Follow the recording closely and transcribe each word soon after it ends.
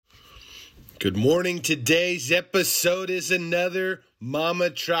Good morning. Today's episode is another Mama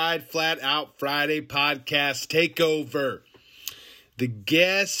Tried Flat Out Friday podcast takeover. The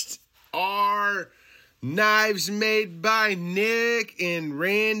guests are Knives Made by Nick and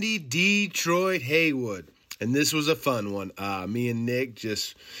Randy Detroit Haywood. And this was a fun one. Me and Nick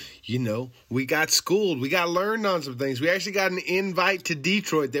just, we got schooled. We got learned on some things. We actually got an invite to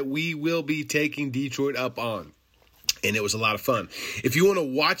Detroit that we will be taking Detroit up on. And it was a lot of fun. If you want to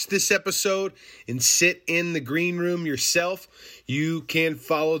watch this episode and sit in the green room yourself, you can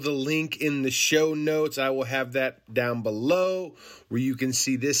follow the link in the show notes. I will have that down below where you can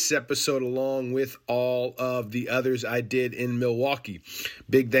see this episode along with all of the others I did in Milwaukee.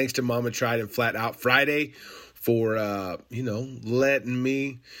 Big thanks to Mama Tried and Flat Out Friday for, letting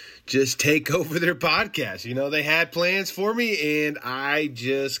me just take over their podcast. They had plans for me, and I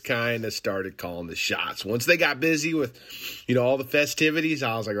just kind of started calling the shots. Once they got busy with, all the festivities,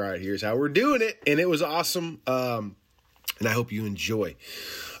 I was like, all right, here's how we're doing it. And it was awesome, and I hope you enjoy.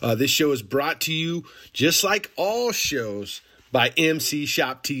 This show is brought to you, just like all shows, by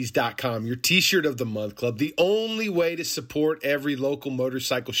mcshoptees.com, your t-shirt of the month club, the only way to support every local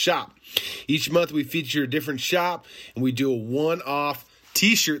motorcycle shop. Each month we feature a different shop, and we do a one-off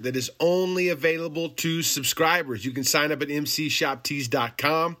t-shirt that is only available to subscribers. You can sign up at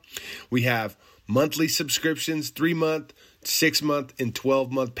mcshoptees.com. We have monthly subscriptions, 3-month, 6-month, and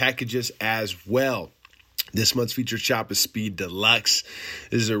 12-month packages as well. This month's featured shop is Speed Deluxe.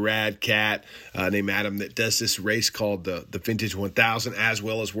 This is a rad cat named Adam that does this race called the Vintage 1000, as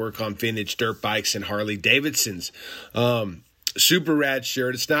well as work on vintage dirt bikes and Harley Davidsons. Super rad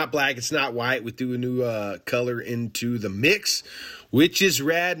shirt. It's not black. It's not white. We threw a new color into the mix, which is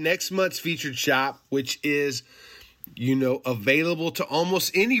rad. Next month's featured shop, which is, available to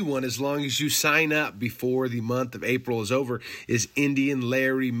almost anyone as long as you sign up before the month of April is over, is Indian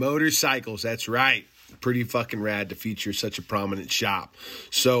Larry Motorcycles. That's right. Pretty fucking rad to feature such a prominent shop.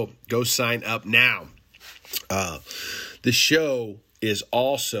 So go sign up now. The show is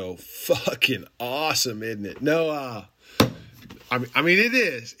also fucking awesome, isn't it? No, it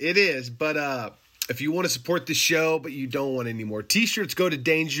is. But if you want to support the show, but you don't want any more t-shirts, go to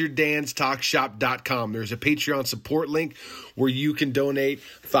DangerDansTalkShop.com. There's a Patreon support link where you can donate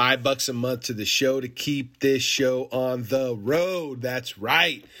 $5 a month to the show to keep this show on the road. That's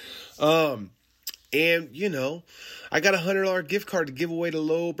right. And, I got a $100 gift card to give away to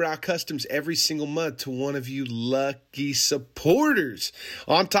Lowbrow Customs every single month to one of you lucky supporters.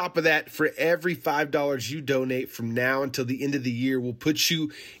 On top of that, for every $5 you donate from now until the end of the year, we'll put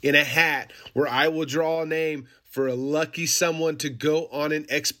you in a hat where I will draw a name for a lucky someone to go on an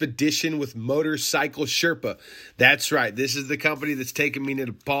expedition with Motorcycle Sherpa. That's right. This is the company that's taken me to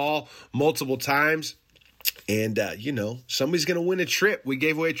Nepal multiple times. And, somebody's going to win a trip. We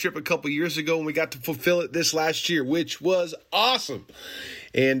gave away a trip a couple years ago, and we got to fulfill it this last year, which was awesome.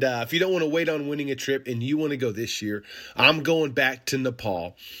 And if you don't want to wait on winning a trip and you want to go this year, I'm going back to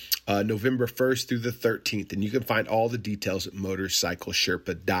Nepal November 1st through the 13th. And you can find all the details at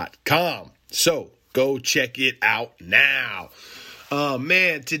motorcyclesherpa.com. So go check it out now.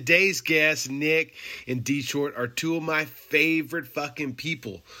 Man, today's guests, Nick and Detroit, are two of my favorite fucking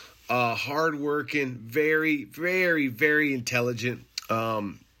people. Hardworking, very, very, very intelligent.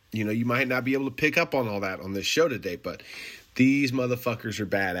 You might not be able to pick up on all that on this show today, but these motherfuckers are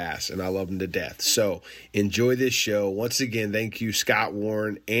badass, and I love them to death. So enjoy this show. Once again, thank you, Scott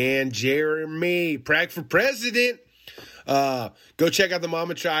Warren and Jeremy Prag for President. Go check out the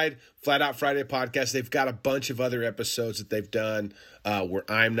Mama Tried Flat Out Friday podcast. They've got a bunch of other episodes that they've done where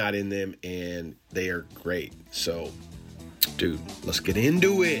I'm not in them, and they are great. So, dude, let's get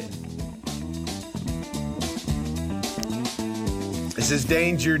into it. This is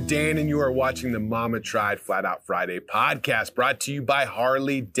Danger Dan, and you are watching the Mama Tried Flat Out Friday podcast, brought to you by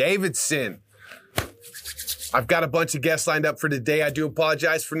Harley Davidson. I've got a bunch of guests lined up for today. I do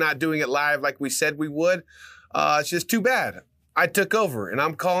apologize for not doing it live like we said we would. It's just too bad. I took over, and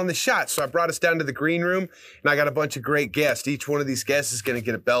I'm calling the shots. So I brought us down to the green room, and I got a bunch of great guests. Each one of these guests is going to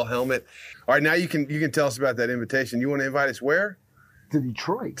get a bell helmet. All right, now you can tell us about that invitation. You want to invite us where? To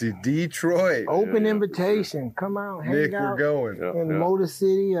Detroit. To Detroit. Open invitation. Come out, hang Nick, out. we're going. In Motor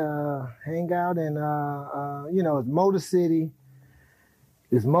City, hang out in, it's Motor City,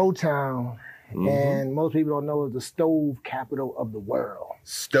 it's Motown, and most people don't know it's the stove capital of the world.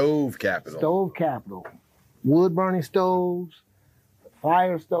 Stove capital. Stove capital. Wood burning stoves,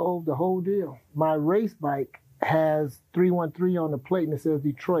 fire stove, the whole deal. My race bike has 313 on the plate and it says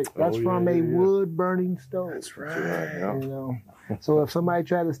Detroit. That's from a wood burning stove. That's right. So if somebody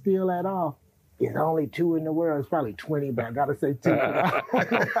tried to steal that off, it's only 2 in the world. It's probably 20, but I gotta say 2. You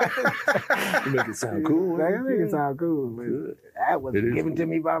make it sound cool. I make it sound cool. Good. That was given to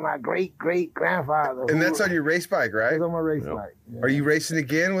me by my great-great-grandfather. And that's on your race bike, right? That's on my race bike. Yeah. Are you racing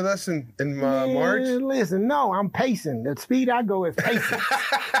again with us in March? Listen, no, I'm pacing. The speed I go is pacing.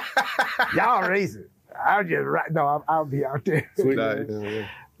 Y'all racing. I'll just I'll be out there. Sweet. Nice.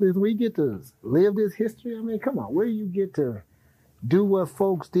 Listen, we get to live this history. I mean, come on, where you get to do what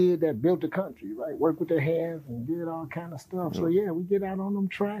folks did that built the country, right? Work with their hands and did all kind of stuff. So yeah, we get out on them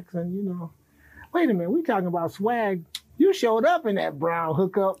tracks and wait a minute, we talking about swag. You showed up in that brown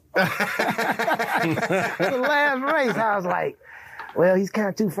hookup. The last race, I was like, well, he's kind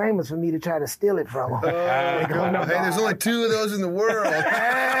of too famous for me to try to steal it from him. Hey, there's only 2 of those in the world.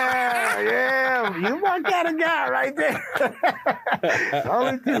 Yeah, you my kind of guy right there.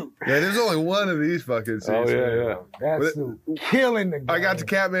 Only 2. Yeah, there's only 1 of these fucking suits. Oh, yeah. That's killing the game. I got to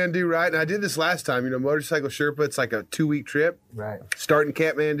Kathmandu, right? And I did this last time. Motorcycle Sherpa, it's like a 2-week trip. Right. Starting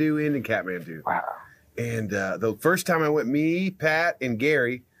Kathmandu, ending Kathmandu. Wow. And the first time I went, me, Pat, and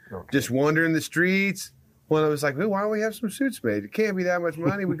Gary, just wandering the streets. One of us was like, why don't we have some suits made? It can't be that much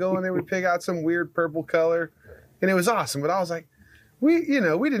money. We go in there, we pick out some weird purple color. And it was awesome. But I was like, we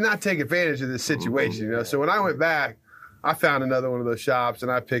did not take advantage of this situation, So when I went back, I found another one of those shops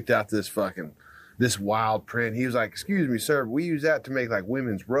and I picked out this wild print. He was like, excuse me, sir, we use that to make like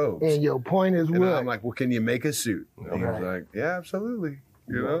women's robes. And your point is what? I'm like, well, can you make a suit? And he was like, yeah, absolutely.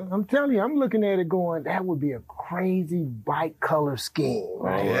 I'm telling you, I'm looking at it going, that would be a crazy bike color scheme,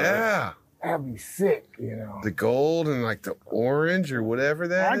 right? Yeah. That'd be sick, The gold and like the orange or whatever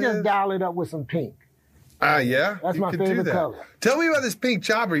that is. I just dial it up with some pink. Yeah. That's my favorite color. Tell me about this pink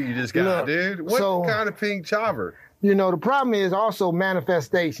chopper you just got, dude. What kind of pink chopper? The problem is also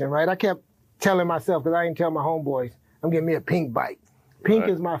manifestation, right? I kept telling myself, because I didn't tell my homeboys, I'm getting me a pink bike. Pink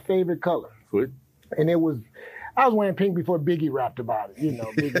is my favorite color. Sweet. And I was wearing pink before Biggie rapped about it.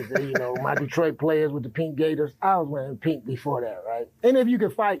 Biggie said, my Detroit players with the pink Gators. I was wearing pink before that, right? And if you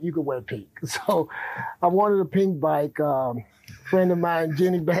could fight, you could wear pink. So I wanted a pink bike. Friend of mine,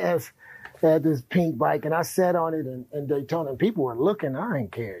 Jenny Bass, had this pink bike, and I sat on it in Daytona, and people were looking. I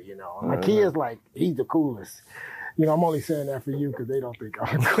didn't care, My kids like, he's the coolest. I'm only saying that for you because they don't think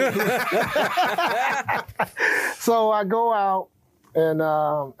I'm cool. So I go out and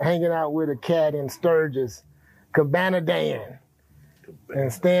hanging out with a cat in Sturgis, Cabana Dan,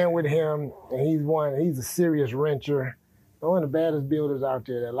 and staying with him. And he's a serious wrencher, one of the baddest builders out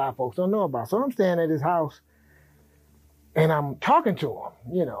there that a lot of folks don't know about. So I'm staying at his house, and I'm talking to him,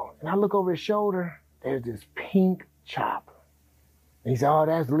 and I look over his shoulder. There's this pink chopper. And he said, oh,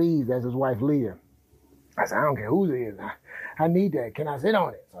 that's Lee's. That's his wife, Leah. I said, I don't care whose it is. I need that. Can I sit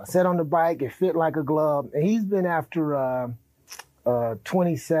on it? So I sat on the bike. It fit like a glove. And he's been after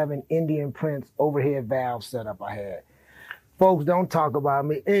 27 Indian Prince overhead valve setup I had. Folks don't talk about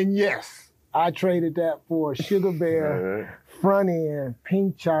me. And yes, I traded that for a Sugar Bear front end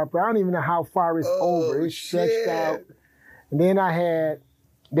pink chopper. I don't even know how far it's over. It's stretched out. And then I had,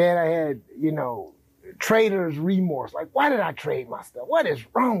 trader's remorse. Like, why did I trade my stuff? What is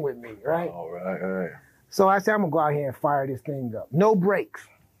wrong with me, right? All right. So I said, I'm going to go out here and fire this thing up. No brakes.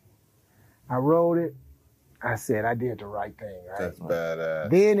 I rode it. I said, I did the right thing, right? That's badass.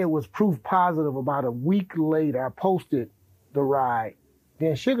 Then it was proof positive. About a week later, I posted the ride.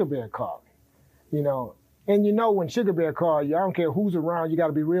 Then Sugar Bear called me, And when Sugar Bear called you, I don't care who's around, you got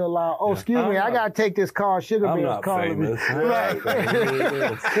to be real loud. Oh, excuse me, I got to take this call. Sugar Bear's calling me. Right.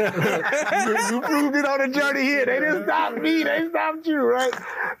 You proved it on the journey here. They didn't stop me. They stopped you, right?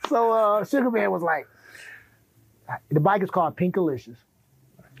 So Sugar Bear was like, the bike is called Pinkalicious.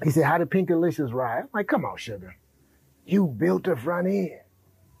 He said, how did Pinkalicious ride? I'm like, come on, Sugar. You built the front end.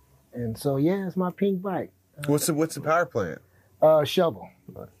 And so, yeah, it's my pink bike. What's the power plant? Shovel.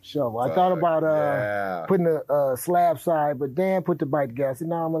 I thought about putting a slab side, but Dan put the bike together. I said,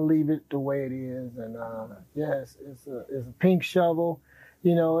 no, I'm going to leave it the way it is. And yes, it's a pink shovel.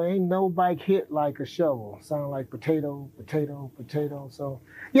 Ain't no bike hit like a shovel. Sound like potato, potato, potato. So,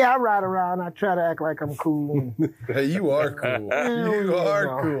 yeah, I ride around. I try to act like I'm cool. Hey, you are cool. You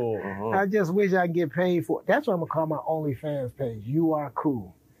are cool. Uh-huh. I just wish I could get paid for it. That's what I'm going to call my OnlyFans page. You are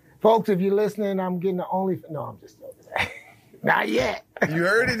cool. Folks, if you're listening, I'm getting the OnlyFans. No, I'm just joking. Not yet. You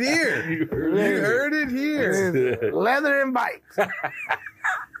heard it here. You heard it here. Leather and bikes.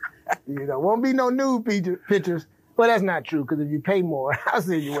 Won't be no nude pictures. Well, that's not true, because if you pay more, I'll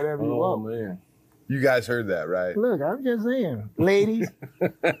send you whatever you want. Oh, man. You guys heard that, right? Look, I'm just saying. Ladies,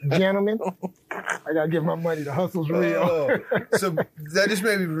 gentlemen, I got to give my money. The hustle's real. So that just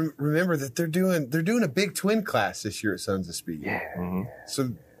made me remember that they're doing a big twin class this year at Sons of Speed. Yeah. Mm-hmm.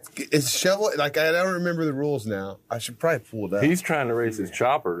 So Is shovel like I don't remember the rules now. I should probably pull it up. He's trying to race his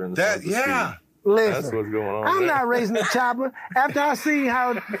chopper in the That Speed. yeah. Listen, That's what's going on. I'm there. not racing the chopper. After I see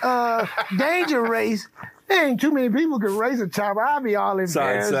how Danger race, there ain't too many people can race a chopper. I'll be all Side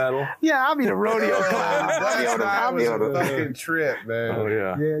embarrassed. saddle. Yeah, I'll be the rodeo clown. I'll be on the fucking trip, man. Oh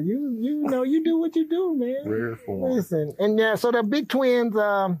yeah. Yeah, you know, you do what you do, man. Rare form. Listen, and yeah, so the big twins,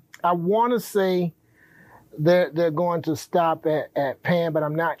 I want to say they're going to stop at Pan, but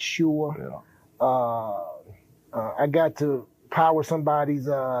I'm not sure. Yeah. I got to power somebody's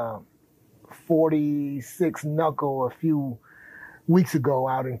 46 knuckle a few weeks ago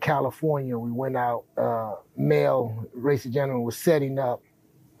out in California. We went out, male racer gentleman was setting up,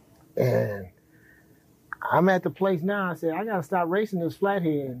 and I'm at the place now. I said, I got to stop racing this flathead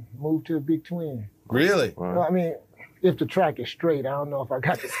and move to a big twin. Really? Wow. I mean, if the track is straight, I don't know if I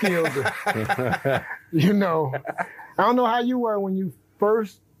got the skills to, you know. I don't know how you were when you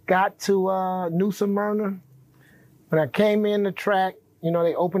first got to New Smyrna. When I came in the track, you know,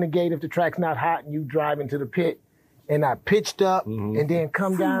 they open the gate if the track's not hot and you drive into the pit. And I pitched up and then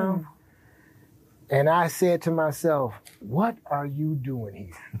come down. And I said to myself, what are you doing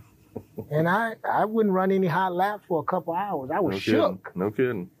here? And I wouldn't run any hot laps for a couple hours. I was shook. No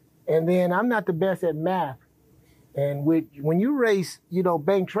kidding. And then I'm not the best at math. And when you race, you know,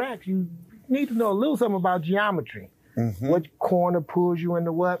 bank tracks, you need to know a little something about geometry. What corner pulls you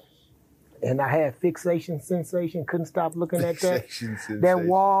into what? And I had fixation sensation, couldn't stop looking at that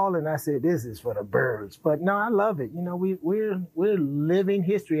wall, and I said, "This is for the birds." But no, I love it. You know, we're living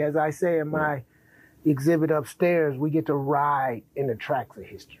history, as I say in my exhibit upstairs. We get to ride in the tracks of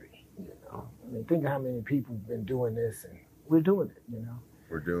history. You know, I mean, think of how many people have been doing this, and we're doing it. You know,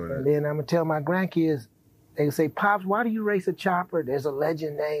 We're doing and it. then I'm gonna tell my grandkids. They say, Pops, why do you race a chopper? There's a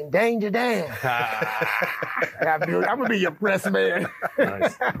legend named Danger Dan. I'm going to be your press man.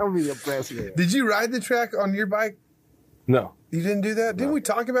 Nice. I'm going to be your press man. Did you ride the track on your bike? No, You didn't do that? Didn't we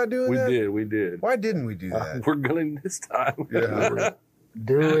talk about doing that? we did. Why didn't we do that? We're going this time. Yeah.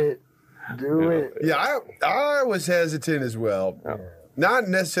 Do it. Do it. Yeah, I was hesitant as well. Yeah. Not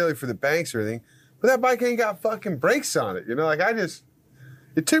necessarily for the banks or anything, but that bike ain't got fucking brakes on it. You know, like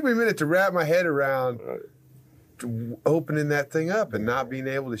it took me a minute to wrap my head around opening that thing up and not being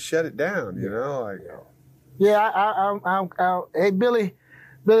able to shut it down, you know? Like, Yeah, hey, Billy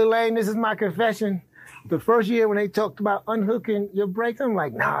Lane, this is my confession. The first year when they talked about unhooking your brakes, I'm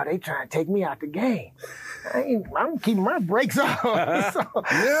like, nah, they trying to take me out the game. I'm keeping my brakes on.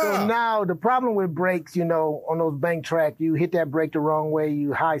 So now the problem with brakes, you know, on those bank track, you hit that brake the wrong way,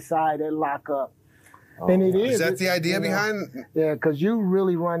 you high side, they lock up. And it is. Is that the idea behind? Yeah, because you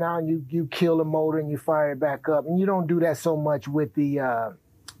really run out and you kill the motor and you fire it back up. And you don't do that so much with the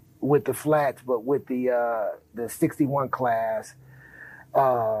flats, but with the 61 class.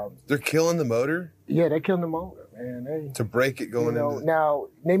 They're killing the motor? Yeah, they're killing the motor, man. To break it going into... Now,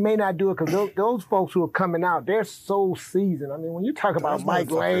 they may not do it because those folks who are coming out, they're so seasoned. I mean, when you talk about Mike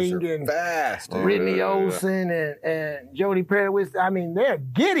Lang and fast, Brittany Olsen and Jody Perry, I mean, they're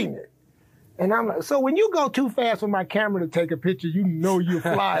getting it. And I'm like, so when you go too fast for my camera to take a picture, you know you're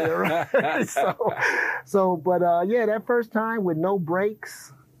flying, right? But that first time with no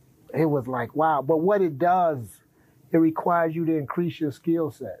brakes, it was like, wow. But what it does, it requires you to increase your skill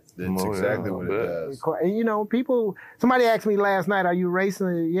set. That's exactly what it does. And, you know, somebody asked me last night, are you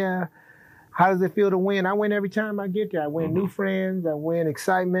racing? Yeah. How does it feel to win? I win every time I get there. I win new friends. I win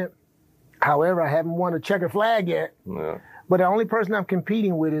excitement. However, I haven't won a checkered flag yet. Yeah. But the only person I'm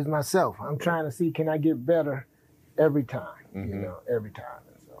competing with is myself. I'm trying to see, can I get better every time? You know, every time.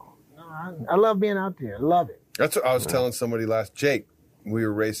 And so, no, I love being out there. I love it. That's what I was telling somebody Jake. We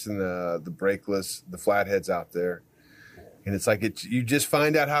were racing the brakeless, the flatheads out there. And it's like you just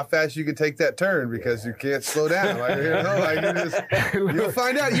find out how fast you can take that turn because you can't slow down. You'll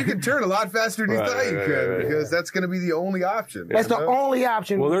find out you can turn a lot faster than you thought you could because that's going to be the only option. That's the only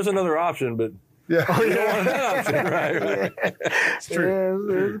option. Well, there's another option, but yeah, you don't want that option, right? It's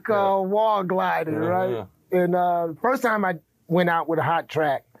true. It's called wall gliding, right? And first time I went out with a hot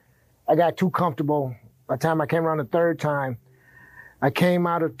track, I got too comfortable. By the time I came around the third time, I came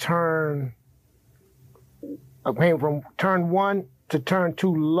out of I came from turn 1 to turn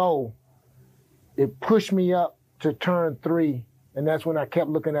 2 low. It pushed me up to turn 3, and that's when I kept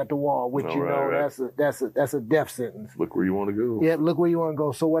looking at the wall, which that's a death sentence. Look where you want to go. Yeah, look where you want to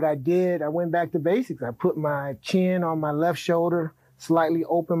go. So what I did, I went back to basics. I put my chin on my left shoulder, slightly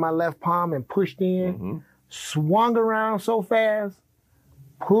opened my left palm, and pushed in. Swung around so fast,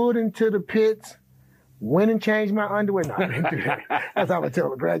 pulled into the pits, went and changed my underwear. No, I didn't do that. That's how I tell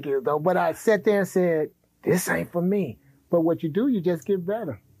the grandkids though. But I sat there and said, this ain't for me. But what you do, you just get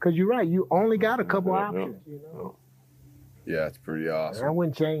better. because you're right. You only got a couple options, you know. Yeah, it's pretty awesome. I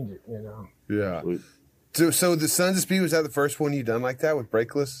wouldn't change it, you know. Yeah. So the Sons of Speed, was that the first one you done like that with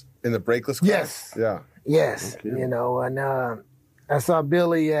brakeless in the brakeless class? Yes. Yeah. Yes. Okay. You know, and I saw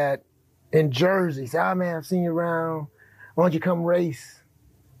Billy in Jersey. He said, "Oh man, I've seen you around. Why don't you come race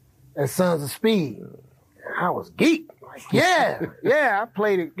at Sons of Speed?" I was geeked. Like, yeah, I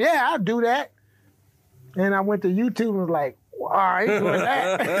played it. Yeah, I'll do that. And I went to YouTube and was like, well, I ain't doing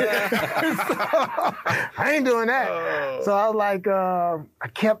that. I ain't doing that. Oh. So I was like, I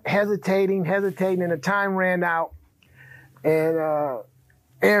kept hesitating, and the time ran out. And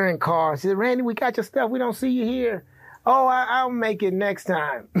Aaron called. She said, "Randy, we got your stuff. We don't see you here." "Oh, I'll make it next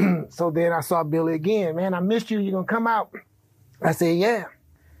time." So then I saw Billy again. "Man, I missed you. You gonna come out?" I said, "Yeah."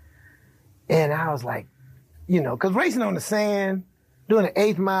 And I was like, you know, because racing on the sand, doing an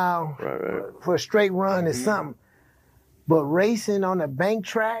 8th mile for a straight run is something. But racing on a bank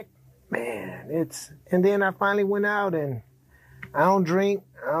track, man, and then I finally went out and I don't drink,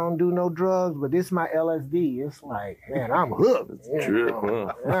 I don't do no drugs, but this is my LSD. It's like, man, I'm hooked. It's true.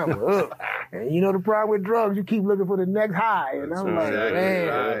 I'm hooked. And you know the problem with drugs, you keep looking for the next high. And I'm like,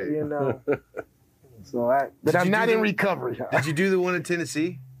 man, you know. So but I'm not in recovery. Did you do the one in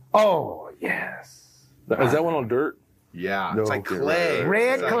Tennessee? Oh, yes. Is that one on dirt? Yeah, it's like clay.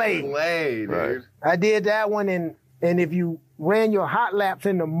 Red clay. Like clay, dude. Right. I did that one, and if you ran your hot laps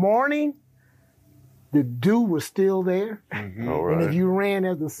in the morning, the dew was still there. Mm-hmm. Oh, right. And if you ran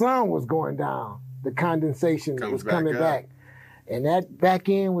as the sun was going down, the condensation was coming back. And that back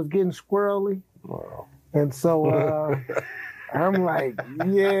end was getting squirrely. Wow. And so I'm like,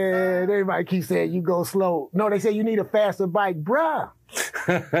 yeah, everybody keeps saying you go slow. No, they say you need a faster bike. Bruh,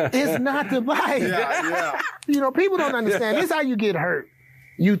 it's not the bike. Yeah. You know, people don't understand. This is how you get hurt.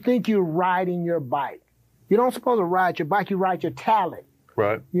 You think you're riding your bike. You don't supposed to ride your bike. You ride your talent.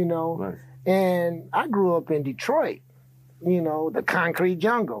 Right. You know? Nice. And I grew up in Detroit, you know, the concrete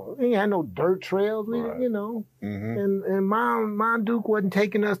jungle. We had no dirt trails, you know. Mm-hmm. And Mom Duke wasn't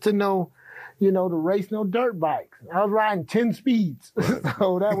taking us to to race no dirt bikes. I was riding 10 speeds.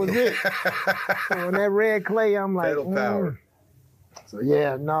 So that was it. So on that red clay, I'm like, pedal power. So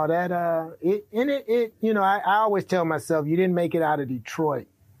yeah, no, that you know, I always tell myself you didn't make it out of Detroit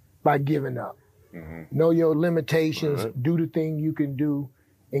by giving up. Mm-hmm. Know your limitations, do the thing you can do,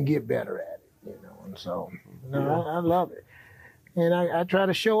 and get better at it. You know, and so I love it. And I try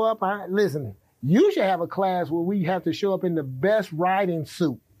to show up. Listen, you should have a class where we have to show up in the best riding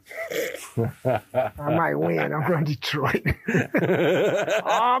suit. I might win. I'm from Detroit.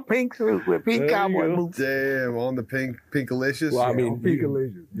 All pink suit with pink cowboy boots. Damn, on the pinkalicious. Well, I mean,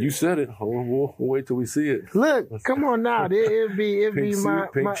 pinkalicious. You said it. We'll wait till we see it. Look, come on now. It'd be pink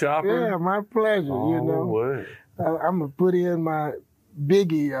suit, pink chopper. Yeah, my pleasure. You know, I'm gonna put in my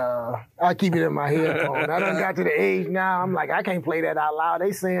Biggie. I keep it in my headphone. I done got to the age now. I'm like, I can't play that out loud.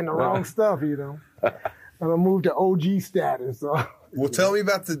 They saying the wrong stuff. You know, I'm gonna move to OG status. So. Well, tell me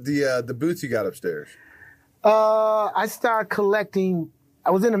about the boots you got upstairs. I started collecting.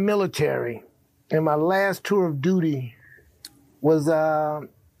 I was in the military, and my last tour of duty was at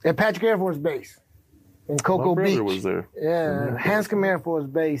Patrick Air Force Base in Cocoa Beach. My brother was there. Yeah, Hanscom Air Force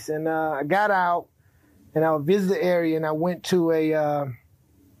Base, and I got out, and I visited the area, and I went to a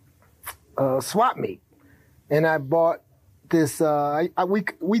swap meet, and I bought this.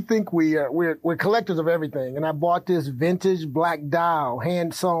 We think we're collectors of everything, and I bought this vintage black dial,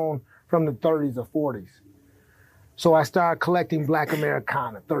 hand sewn from the 30s or 40s. So I started collecting Black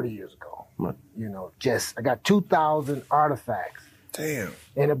Americana 30 years ago. Right. You know, I got 2,000 artifacts. Damn.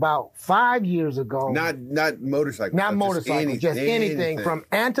 And about 5 years ago. Not motorcycles. Not motorcycles, just anything from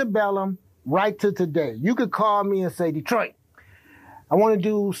antebellum right to today. You could call me and say, Detroit, I want to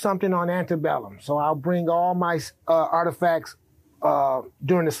do something on antebellum. So I'll bring all my artifacts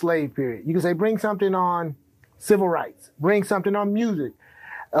during the slave period. You can say, bring something on civil rights. Bring something on music.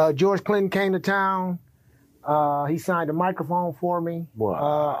 George Clinton came to town. He signed a microphone for me.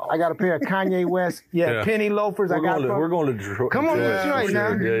 Wow. I got a pair of Kanye West, penny loafers. We're going to Detroit. Come on, Detroit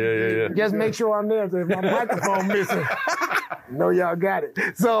now. Yeah. Just make sure I'm there. So if my microphone missing, know y'all got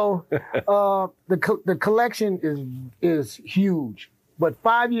it. So the collection is huge. But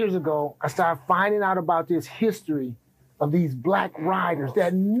 5 years ago, I started finding out about this history of these black riders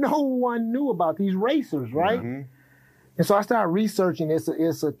that no one knew about. These racers, right? Mm-hmm. And so I started researching.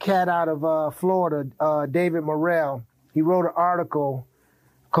 It's a cat out of Florida, David Morrell. He wrote an article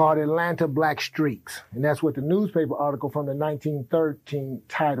called Atlanta Black Streaks. And that's what the newspaper article from the 1913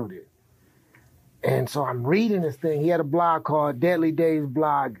 titled it. And so I'm reading this thing. He had a blog called Deadly Days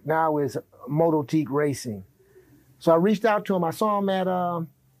Blog. Now it's Mototique Racing. So I reached out to him. I saw him at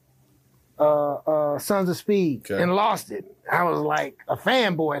Sons of Speed and lost it. I was like a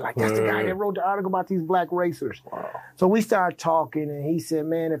fanboy, like that's the guy that wrote the article about these black racers. Wow. So we started talking, and he said,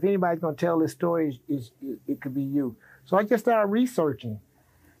 man, if anybody's going to tell this story, it could be you. So I just started researching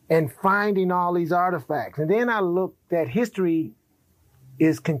and finding all these artifacts. And then I looked that history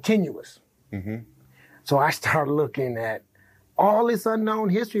is continuous. Mm-hmm. So I started looking at all this unknown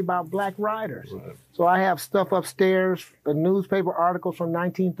history about black riders. Right. So I have stuff upstairs, newspaper articles from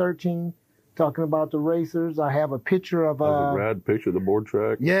 1913 talking about the racers. I have a picture of... That's a rad picture of the board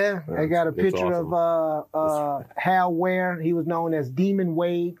track. Yeah, I got a picture of Hal Ware. He was known as Demon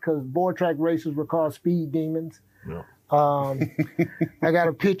Wade because board track racers were called speed demons. Yeah. I got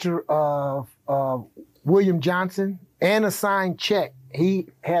a picture of William Johnson and a signed check. He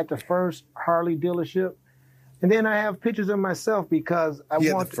had the first Harley dealership. And then I have pictures of myself because I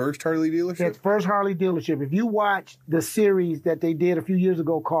want the first Harley dealership? Yeah, first Harley dealership. If you watch the series that they did a few years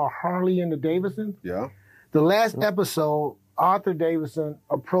ago called Harley and the Davidson, the last episode, Arthur Davidson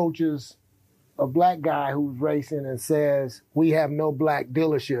approaches a black guy who's racing and says, "We have no black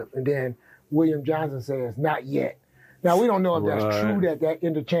dealership." And then William Johnson says, "Not yet." Now, we don't know if that's true, that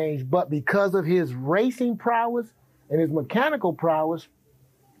interchange, but because of his racing prowess and his mechanical prowess,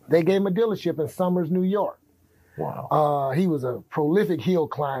 they gave him a dealership in Somers, New York. Wow. He was a prolific hill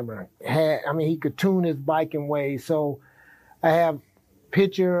climber. He could tune his bike in ways. So I have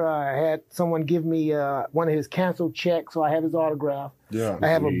picture. I had someone give me one of his canceled checks, so I have his autograph. Yeah. I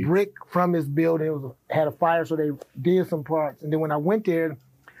have a brick from his building. It had a fire, so they did some parts. And then when I went there,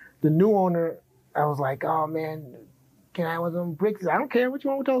 the new owner, I was like, "Oh man, can I have some bricks?" "I don't care what you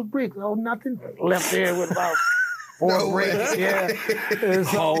want with those bricks." "Oh, nothing." Left there with about 4 bricks. Yeah.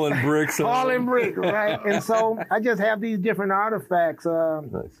 Hauling bricks. Hauling bricks, right? And so I just have these different artifacts.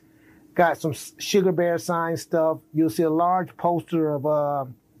 Nice. Got some Sugar Bear sign stuff. You'll see a large poster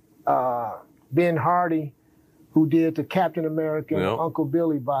of Ben Hardy, who did the Captain America and Uncle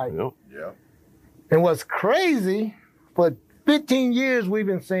Billy bike. Yep. Yeah. And what's crazy, for 15 years we've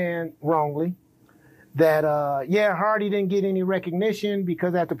been saying wrongly that, Hardy didn't get any recognition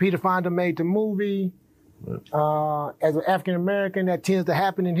because after Peter Fonda made the movie, as an African American, that tends to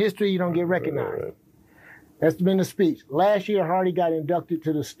happen in history. You don't get recognized. Right. That's been the speech. Last year, Hardy got inducted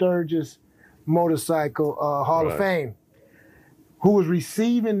to the Sturgis Motorcycle Hall of Fame. Who was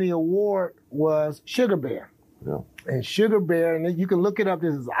receiving the award was Sugar Bear. Yeah. And Sugar Bear, and you can look it up,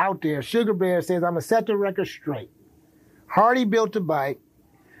 this is out there. Sugar Bear says, "I'm going to set the record straight. Hardy built a bike.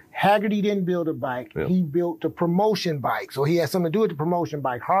 Haggerty didn't build a bike. Yeah. He built a promotion bike. So he had something to do with the promotion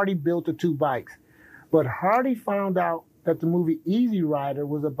bike. Hardy built the two bikes. But Hardy found out that the movie Easy Rider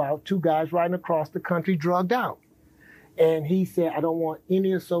was about two guys riding across the country drugged out. And he said, "I don't want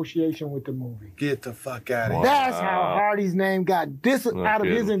any association with the movie." Get the fuck out of here. That's how Hardy's name got out of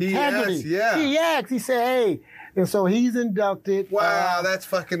his integrity. He asked, he said, "Hey." And so he's inducted. Wow, that's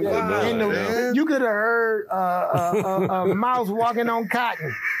fucking wild. You could have heard a mouse walking on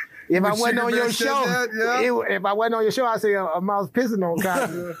cotton. If I wasn't on your show, if I wasn't on your show, I'd say a mouse pissing on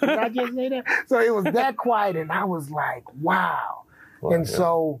cotton. Did I just say that? So it was that quiet, and I was like, wow. And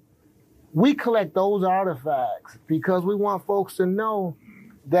so we collect those artifacts because we want folks to know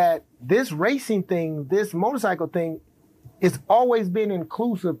that this racing thing, this motorcycle thing, it's always been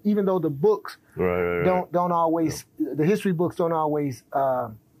inclusive, even though the books don't always, the history books don't always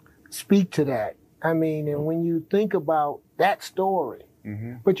speak to that. I mean, and when you think about that story,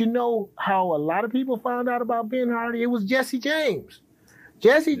 but you know how a lot of people found out about Ben Hardy? It was Jesse James.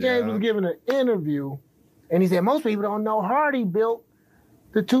 Jesse James was giving an interview, and he said, most people don't know Hardy built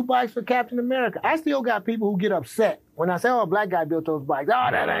the two bikes for Captain America. I still got people who get upset when I say, "Oh, a black guy built those bikes." "Oh,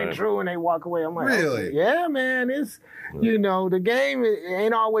 that ain't true," and they walk away. I'm like, really? "Okay. Yeah, man, it's, the game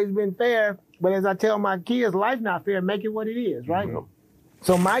ain't always been fair, but as I tell my kids, life's not fair. Make it what it is, right?"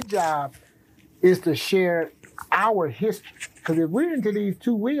 So my job is to share our history. Because if we're into these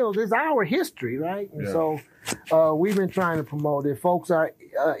two wheels, it's our history, right? And so we've been trying to promote it. Folks are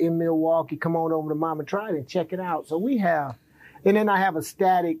in Milwaukee, come on over to Mama Tried and check it out. So we have, and then I have a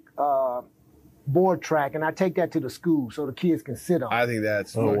static board track, and I take that to the school so the kids can sit on it. I think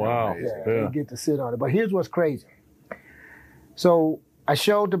that's wow. They get to sit on it. But here's what's crazy. So I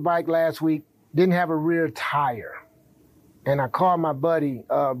showed the bike last week, didn't have a rear tire. And I called my buddy,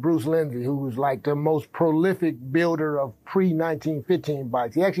 Bruce Lindsay, who was like the most prolific builder of pre-1915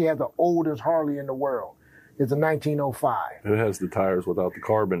 bikes. He actually has the oldest Harley in the world. It's a 1905. It has the tires without the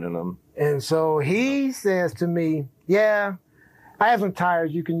carbon in them. And so he says to me, "Yeah, I have some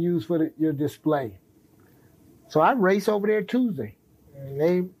tires you can use for your display." So I race over there Tuesday.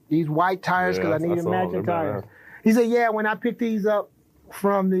 And these white tires, because I need matching tires. He said, "Yeah, when I pick these up,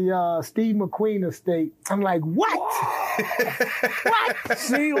 from the Steve McQueen estate. I'm like, what? What?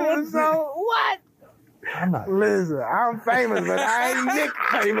 See, So what? I'm not. Listen, I'm famous, but I ain't Nick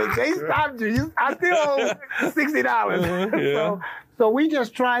famous. They stopped you. I still owe $60. Yeah. So we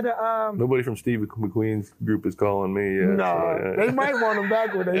just try to. Nobody from Steve McQueen's group is calling me yet. No, they might want them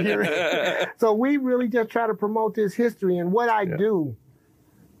back when they hear it. So we really just try to promote this history. And what I do,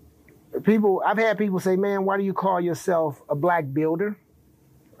 I've had people say, man, why do you call yourself a black builder,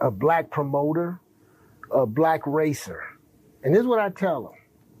 a black promoter, a black racer? And this is what I tell them.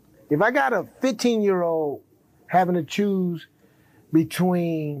 If I got a 15-year-old having to choose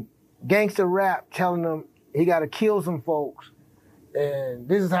between gangster rap telling them he got to kill some folks and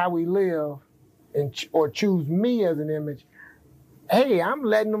this is how we live, or choose me as an image, hey, I'm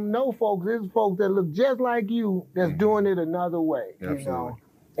letting them know, folks, there's folks that look just like you that's doing it another way. Absolutely. You know?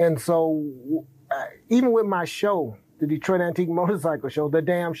 And so even with my show, the Detroit Antique Motorcycle Show, the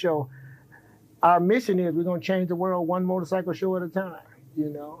damn show, our mission is we're going to change the world one motorcycle show at a time. You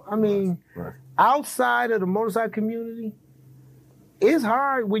know, I mean, outside of the motorcycle community, it's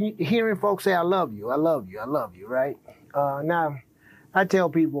hard when you're hearing folks say, I love you, I love you, I love you, right? Now, I tell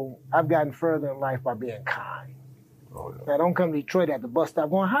people I've gotten further in life by being kind. Oh, yeah. Now, don't come to Detroit at the bus stop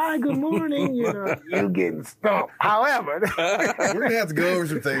going, hi, good morning, you know, you getting stumped. However, We're going to have to go over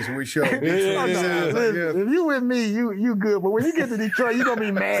some things when we show up. Listen, if you with me, you good. But when you get to Detroit, you're going to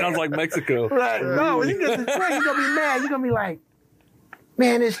be mad. Sounds like Mexico. Right. No, when you get to Detroit, you're going to be mad. You're going to be like,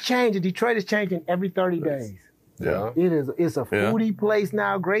 man, it's changing. Detroit is changing every 30 days. Yeah. It's a foodie place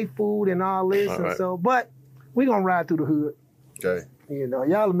now, great food and all this. But we're going to ride through the hood. Okay. You know,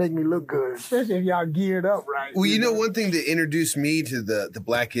 y'all make me look good, especially if y'all geared up right. Well, you know, one thing that introduced me to the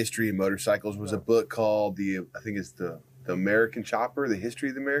black history of motorcycles was a book called the American Chopper, the history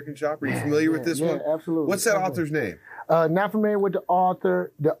of the American Chopper. Are you familiar with this one? Yeah, absolutely. What's that author's name? Not familiar with the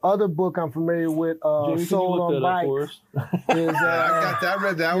author. The other book I'm familiar with, Soul on Bikes. Is, I got that. I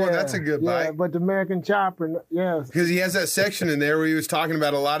read that one. That's a good bike. Yeah, but the American Chopper, yes. Because he has that section in there where he was talking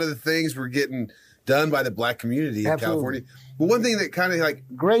about a lot of the things were getting done by the black community in California. But one thing that kind of like...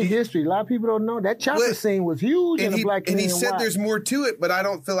 Great history. A lot of people don't know. That chopper scene was huge in the black community. And he said there's more to it, but I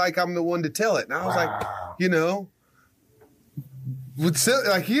don't feel like I'm the one to tell it. And I was like, you know...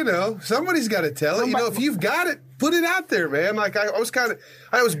 somebody's got to tell it. You know, if you've got it, put it out there, man. Like I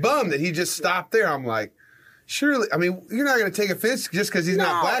was bummed that he just stopped there. I'm like, surely, I mean, you're not going to take offense just because he's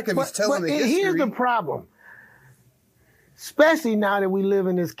not black and he's telling the history. Here's the problem, especially now that we live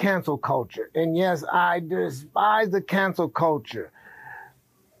in this cancel culture. And yes, I despise the cancel culture,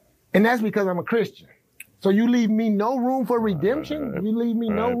 and that's because I'm a Christian. So you leave me no room for redemption? You leave me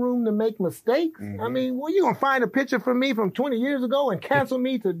no room to make mistakes? I mean, well, you're going to find a picture from me from 20 years ago and cancel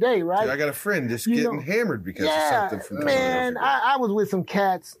me today, right? Dude, I got a friend just getting hammered because of something from 20 man, I was with some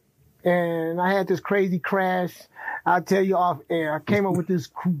cats, and I had this crazy crash. I'll tell you off air. I came up with this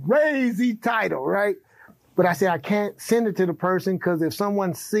crazy title, right? But I said, I can't send it to the person because if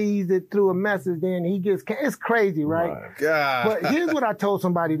someone sees it through a message, then he gets... It's crazy, right? God. But here's what I told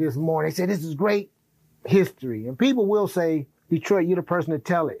somebody this morning. They said, this is great history. And people will say, Detroit, you're the person to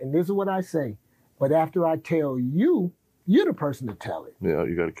tell it. And this is what I say. But after I tell you, you're the person to tell it. Yeah,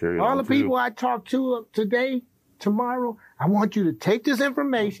 you got to carry it All the people I talk to today, tomorrow, I want you to take this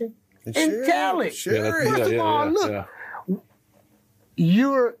information and tell it. First of all, look,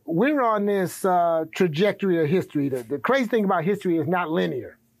 we're on this trajectory of history. The crazy thing about history is not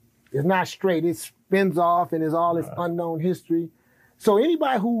linear. It's not straight. It spins off and is all this unknown history. So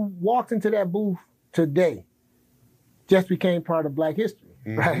anybody who walks into that booth today just became part of black history,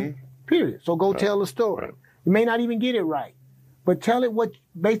 right? Period. So go tell the story. Right. You may not even get it right, but tell it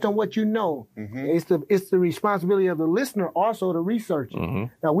based on what you know. It's the responsibility of the listener also to research it.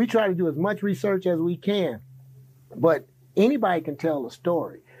 Now we try to do as much research as we can, but anybody can tell a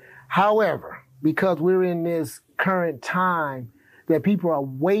story. However, because we're in this current time that people are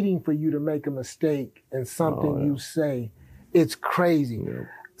waiting for you to make a mistake in something you say, it's crazy.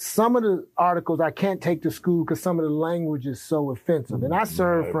 Some of the articles I can't take to school because some of the language is so offensive. And I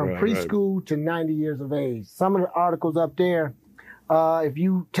served from preschool to 90 years of age. Some of the articles up there, if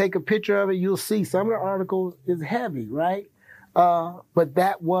you take a picture of it, you'll see some of the articles is heavy, right? But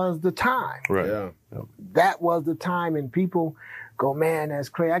that was the time. Right. Yeah. That was the time. And people go, man, that's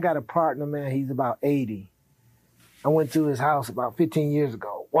crazy. I got a partner, man, he's about 80. I went to his house about 15 years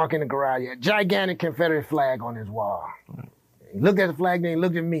ago, walk in the garage, a gigantic Confederate flag on his wall. He looked at the flag, then he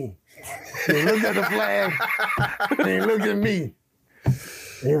looked at me. He looked at the flag, then he looked at me.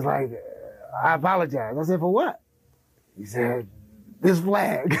 He was like, I apologize. I said, for what? He said, this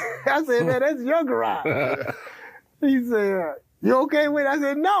flag. I said, man, that's your garage. He said, You okay with it? I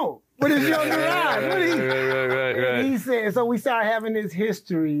said, no. But it's your garage. Right. He said, so we started having this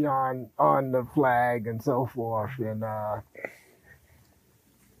history on the flag and so forth. And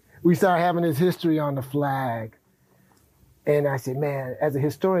we started having this history on the flag. And I said, man, as a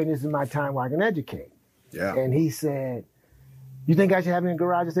historian, this is my time where I can educate. Yeah. And he said, you think I should have it in the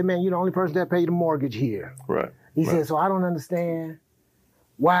garage? I said, man, you're the only person that paid the mortgage here. Right. He said, so I don't understand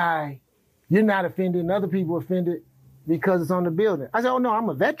why you're not offended and other people offended because it's on the building. I said, oh, no, I'm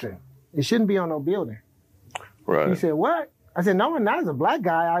a veteran. It shouldn't be on no building. Right. He said, what? I said, no, not as a black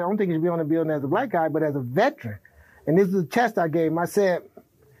guy. I don't think it should be on the building as a black guy, but as a veteran. And this is the test I gave him. I said,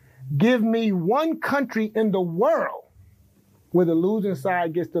 give me one country in the world where the losing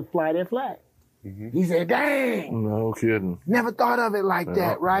side gets to fly their flag. Mm-hmm. He said, dang. No kidding. Never thought of it like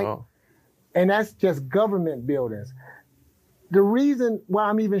that, right? No. And that's just government buildings. The reason why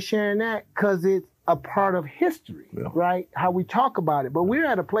I'm even sharing that, because it's a part of history, right? How we talk about it. But we're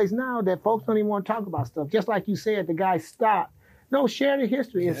at a place now that folks don't even want to talk about stuff. Just like you said, the guy stopped. No, share the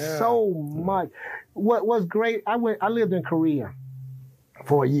history. It's so much. What was great, I lived in Korea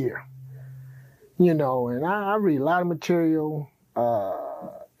for a year, you know, and I read a lot of material, a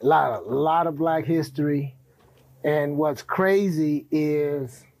lot of black history. And what's crazy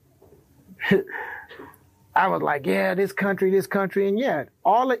is I was like, yeah, this country, and yeah,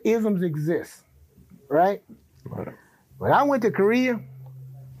 all the isms exist, right? When I went to Korea,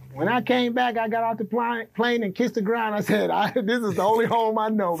 when I came back, I got off the plane and kissed the ground. I said, this is the only home I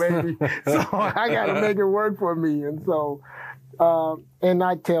know, baby. So I got to make it work for me. And so, and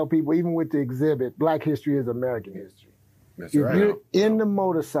I tell people, even with the exhibit, Black history is American history. That's if right. you're in the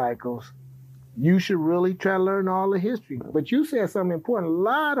motorcycles, you should really try to learn all the history. But you said something important. A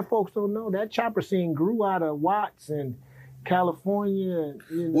lot of folks don't know that chopper scene grew out of Watts and California.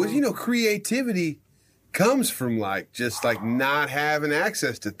 Well, you know, creativity comes from just not having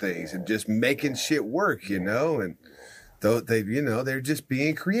access to things and just making shit work, you know, and they're just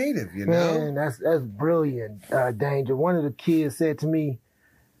being creative, you know. Man, that's brilliant, Danger. One of the kids said to me,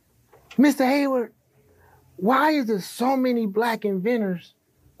 Mr. Hayward, why is there so many black inventors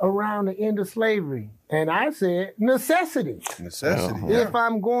around the end of slavery? And I said, necessity. Necessity. Yeah. If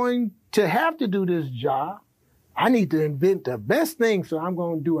I'm going to have to do this job, I need to invent the best thing. So I'm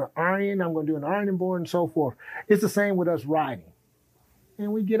going to do an iron, I'm going to do an ironing board and so forth. It's the same with us riding.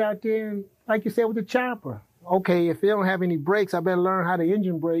 And we get out there and, like you said, with the chopper. Okay, if they don't have any brakes, I better learn how to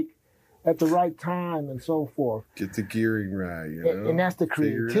engine brake at the right time and so forth. Get the gearing right, you know. And that's the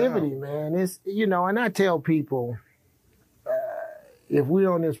creativity, man. It's, you know, and I tell people, if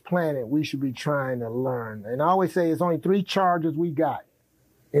we're on this planet, we should be trying to learn. And I always say it's only 3 charges we got: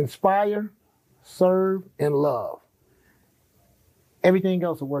 inspire, serve, and love. Everything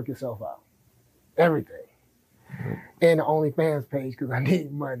else will work itself out. Everything. And the OnlyFans page, because I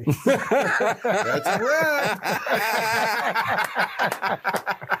need money. That's right.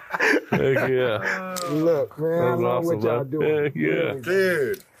 Heck yeah. Look, man, I love what y'all doing. Heck yeah.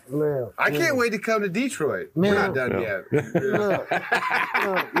 Dude. Live. I can't wait to come to Detroit. Man. We're not done yet. Look,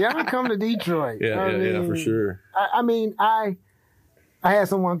 y'all come to Detroit. Yeah, for sure. I had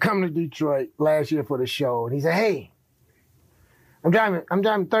someone come to Detroit last year for the show, and he said, "Hey, I'm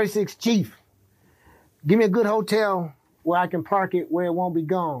driving 36 Chief. Give me a good hotel where I can park it where it won't be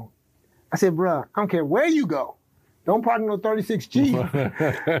gone." I said, "Bruh, I don't care where you go. Don't park in no 36 Chief.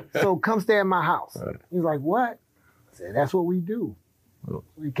 So come stay at my house." Right. He's like, "What?" I said, "That's what we do." So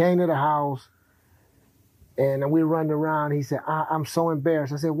he came to the house, and we run around. He said, I'm so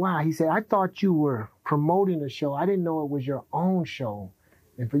embarrassed. I said, "Why?" He said, "I thought you were promoting the show. I didn't know it was your own show.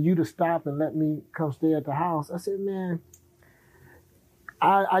 And for you to stop and let me come stay at the house." I said, "Man,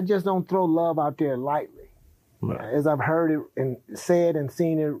 I just don't throw love out there lightly." Right. As I've heard it and said and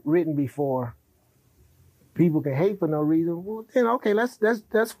seen it written before, people can hate for no reason. Well, then, okay, let's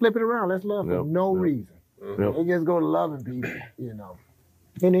flip it around. Let's love for no reason. Yep. They just go to loving people, you know.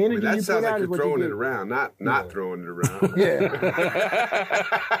 And the energy that you sounds put out like is you're what throwing you it get. around, not throwing it around. Yeah.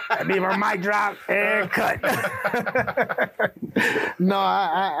 That'd be my mic drop and cut. No,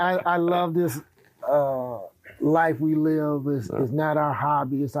 I love this life we live. It's not our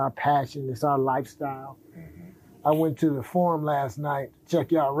hobby, it's our passion, it's our lifestyle. I went to the forum last night to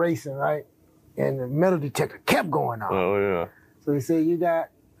check y'all racing, right? And the metal detector kept going off. Oh, yeah. So they said, "You got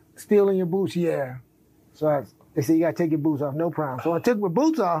steel in your boots?" "Yeah." So they said, "You got to take your boots off." "No problem." So I took my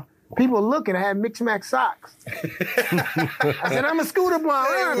boots off. people looking. I had mixed match socks. I said, I'm a scooter bum.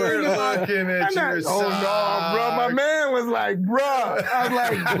 They were looking at your Oh, socks. no, bro. My man was like, bruh. I was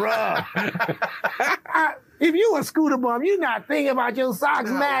like, bruh. If you a scooter bum, you're not thinking about your socks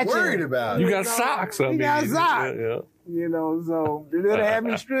I'm not matching. worried about You it. got socks. I You mean, got socks. Yeah. You know, so they'd have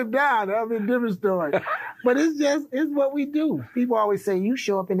me stripped down. That would be a different story. But it's what we do. People always say, you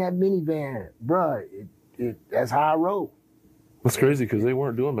show up in that minivan. Bruh, that's how I roll. That's crazy because they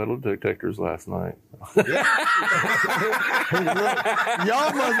weren't doing metal detectors last night.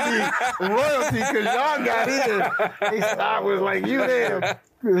 Y'all must be royalty because y'all got in. They stopped was like, you there.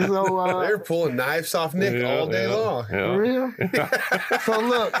 So, They're pulling knives off Nick all day long. Yeah. for real? So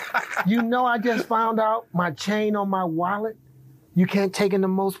look, I just found out my chain on my wallet, you can't take into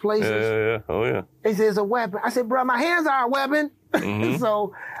most places. Yeah. Oh, yeah. They say it's a weapon. I said, bro, my hands are a weapon.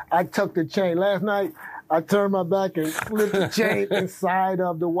 So I tucked the chain. Last night, I turned my back and slipped the chain inside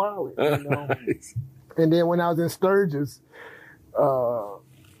of the wallet. Nice. And then when I was in Sturgis,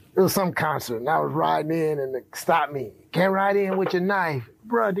 it was some concert, and I was riding in, and they stopped me. Can't ride in with your knife.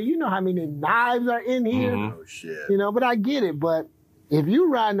 Bro, do you know how many knives are in here? Oh, shit. But I get it. But if you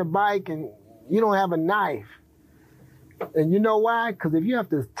riding a bike and you don't have a knife, and you know why? Because if you have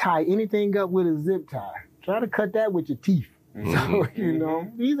to tie anything up with a zip tie, try to cut that with your teeth. So,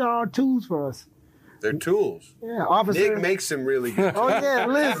 these are all tools for us. They're tools. Yeah, officer. Nick makes them really good. Oh, yeah,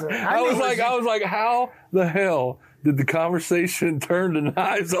 listen. I was like, how the hell did the conversation turn to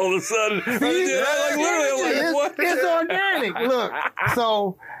knives all of a sudden? It's organic. Look,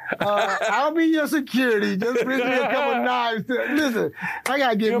 so I'll be your security. Just bring me a couple knives. Listen, I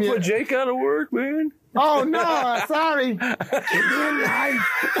gotta You get me. gonna put Jake out of work, man? Oh no, sorry.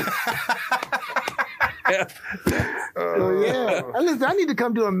 So, yeah. Listen, I need to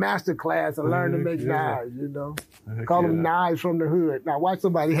come do a master class and learn to make knives. Call them knives from the hood. Now watch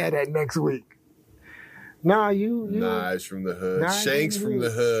somebody have that next week. No, you. Knives from the hood. Knives Shanks from the from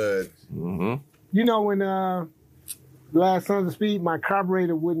the hood. Mm-hmm. When last Sons of Speed, my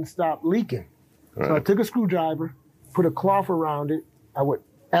carburetor wouldn't stop leaking. Right. So I took a screwdriver, put a cloth around it.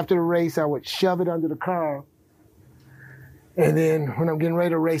 After the race, I would shove it under the car. And then when I'm getting ready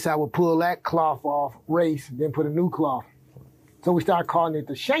to race, I would pull that cloth off, race, then put a new cloth. So we started calling it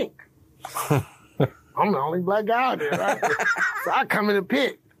the shank. I'm the only black guy out there, right? So I come in the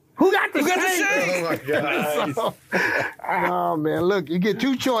pit. Who got the shank? Oh, my God. So, oh, man, look, you get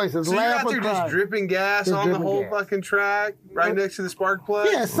two choices. So you're laugh out there or cry. just dripping gas Just on the dripping whole gas. fucking track, right next to the spark plug?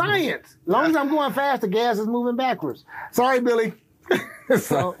 Yeah, science. As long as I'm going fast, the gas is moving backwards. Sorry, Billy.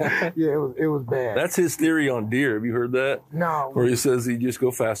 So, yeah, it was bad. That's his theory on deer. Have you heard that? No. Where he says you just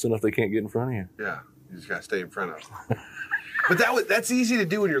go fast enough they can't get in front of you. Yeah, you just got to stay in front of them. But that's easy to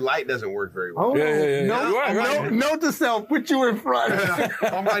do when your light doesn't work very well. Hold Yeah, on. yeah, yeah. No, Right. Note to self, put you in front.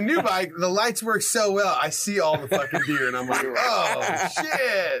 On my new bike, the lights work so well, I see all the fucking deer, and I'm like, oh,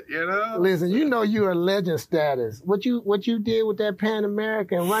 shit, Listen, you're a legend status. What you did with that Pan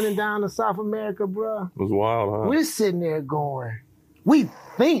America and running down to South America, bruh. It was wild, huh? We're sitting there going, we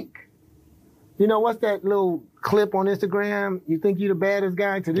think. What's that little clip on Instagram? You think you the baddest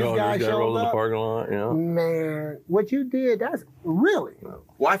guy till this guy this guy rolls shows in the up? parking lot, yeah. Man, what you did, that's really.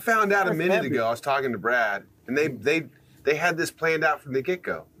 Well, I found out a That's minute heavy. ago, I was talking to Brad, and they had this planned out from the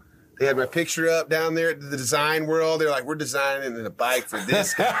get-go. They had my picture up down there at the design world. They're like, we're designing a bike for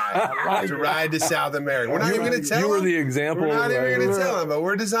this guy to ride to South America. We're not even going to tell him. You were the example. We're not even going to Look. tell him, but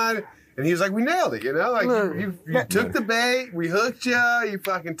we're designing. And he was like, we nailed it, Like, Look. you took the bait, we hooked you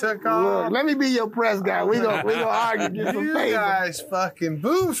fucking took Look, off. let me be your press guy. We gonna argue, get some You favor. guys fucking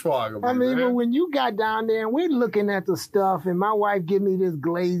boomswoggle me, I mean, man. but when you got down there and we're looking at the stuff, and my wife give me this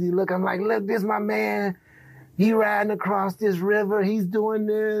glazy look, I'm like, look, this my man. He riding across this river. He's doing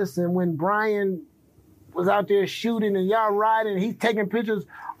this. And when Brian was out there shooting and y'all riding, he's taking pictures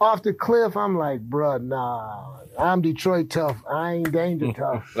off the cliff. I'm like, bruh, nah. I'm Detroit tough. I ain't danger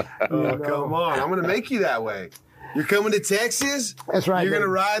tough. Oh, come on. I'm going to make you that way. You're coming to Texas? That's right. You're going to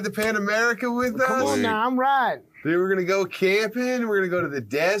baby. ride the Pan America with us? Come on now, I'm riding. Then we're going to go camping. We're going to go to the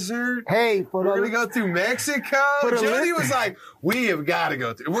desert. Hey, We're going to go through Mexico. For the Jody list- was like, we have got to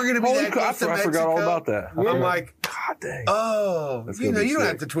go through. We're going to be Holy that crap, close to I Mexico. forgot all about that. I'm like, God dang. oh, That's you gonna know, be you don't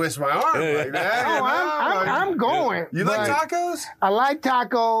sick. have to twist my arm Yeah, like that. Oh, you know? I'm going. You like but tacos? I like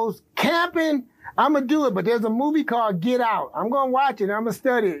tacos. Camping, I'm going to do it, but there's a movie called Get Out. I'm going to watch it. I'm going to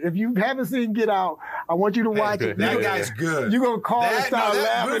study it. If you haven't seen Get Out, I want you to watch it. That Yeah. guy's good. You're going to call and start that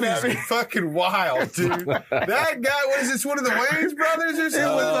laughing at movie's me. fucking wild, dude. That guy, what is this, one of the Wayans brothers or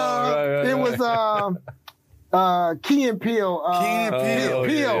something? It was Key and Peele. Key and Peele. Oh,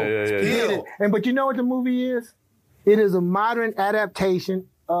 Peele. yeah. Did it. But you know what the movie is? It is a modern adaptation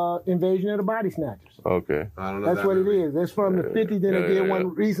Invasion of the Body Snatchers. Okay. I don't know. That's what it is. That's from the 50s. Then they did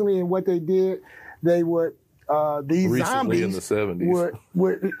one recently, and what they did, they would these Recently zombies in the 70s.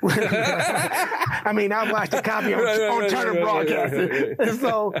 would I mean, I watched a copy on Turner Broadcasting, and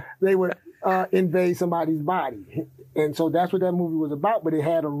so they would invade somebody's body, and so that's what that movie was about. But it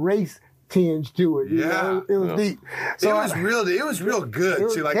had a race tinge to it. You know? It was deep. So it was real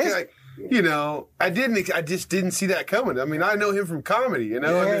good too. Like you know, I just didn't see that coming. I mean, I know him from comedy. You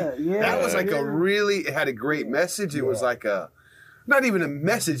know, that was like it had a great message. It was like not even a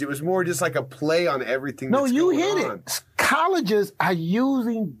message. It was more just like a play on everything. No, that's you going hit on. it. Colleges are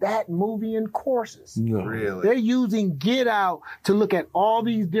using that movie in courses. No. Really? They're using Get Out to look at all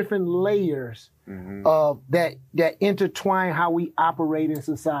these different layers of that intertwine how we operate in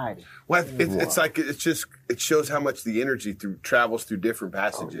society. Well, it's like it shows how much the energy travels through different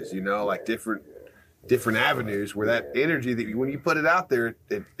passages. You know, like different avenues where that energy that when you put it out there,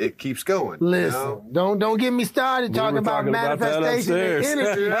 it keeps going. Listen, don't get me started talking about manifestation and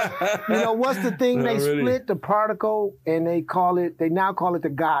energy. You know, what's the thing they split the particle and they now call it the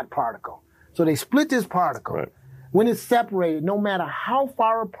God particle. So they split this particle. Right. When it's separated, no matter how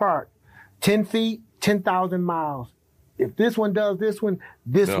far apart, 10 feet, 10,000 miles, if this one does this one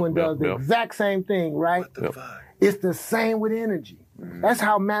does the exact same thing, right? What the fuck? It's the same with energy. That's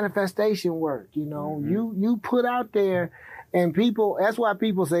how manifestation works, you know. You put out there, and people, that's why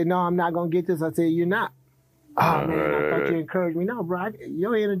people say, no, I'm not going to get this. I say, you're not. Oh, man, I thought you encouraged me. No, bro,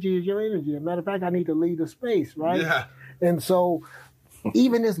 your energy is your energy. As a matter of fact, I need to lead the space, right? Yeah. And so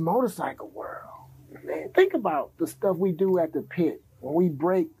even this motorcycle world, man, think about the stuff we do at the pit. When we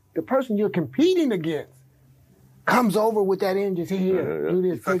break, the person you're competing against comes over with that engine. Here, do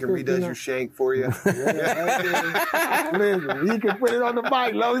this. He fucking redoes your shank for you. Listen, he can put it on the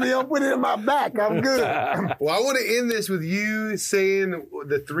bike. As long as he don't put it in my back, I'm good. Well, I want to end this with you saying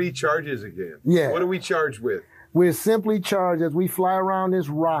the 3 charges again. Yeah. What are we charged with? We're simply charged as we fly around this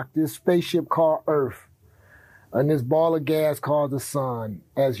rock, this spaceship called Earth, and this ball of gas called the sun.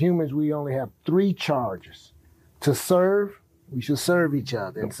 As humans, we only have 3 charges. To serve, we should serve each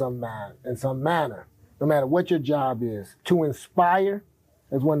other in some manner. No matter what your job is. To inspire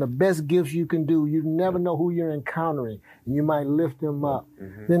is one of the best gifts you can do. You never know who you're encountering, and you might lift them up.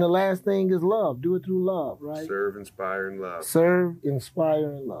 Then the last thing is love. Do it through love, right? Serve, inspire, and love. Serve, inspire,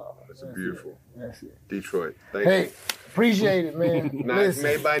 and love. That's beautiful. That's it. Detroit. Thank you. Appreciate it, man. Nice,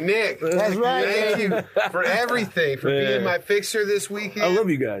 made by Nick. That's right. Thank you for everything, for being my fixer this weekend. I love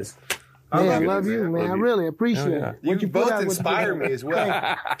you guys. I love you, man. I really appreciate it. You both inspire me as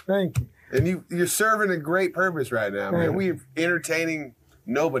well. Thank you. And you're serving a great purpose right now, man. We're entertaining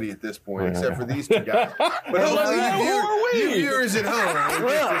nobody at this point except for these 2 guys. But hopefully you viewers at home will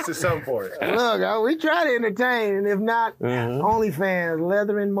get this at some point. Look, we try to entertain, and if not, OnlyFans,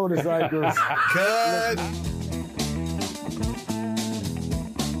 leather and motorcycles. Cut.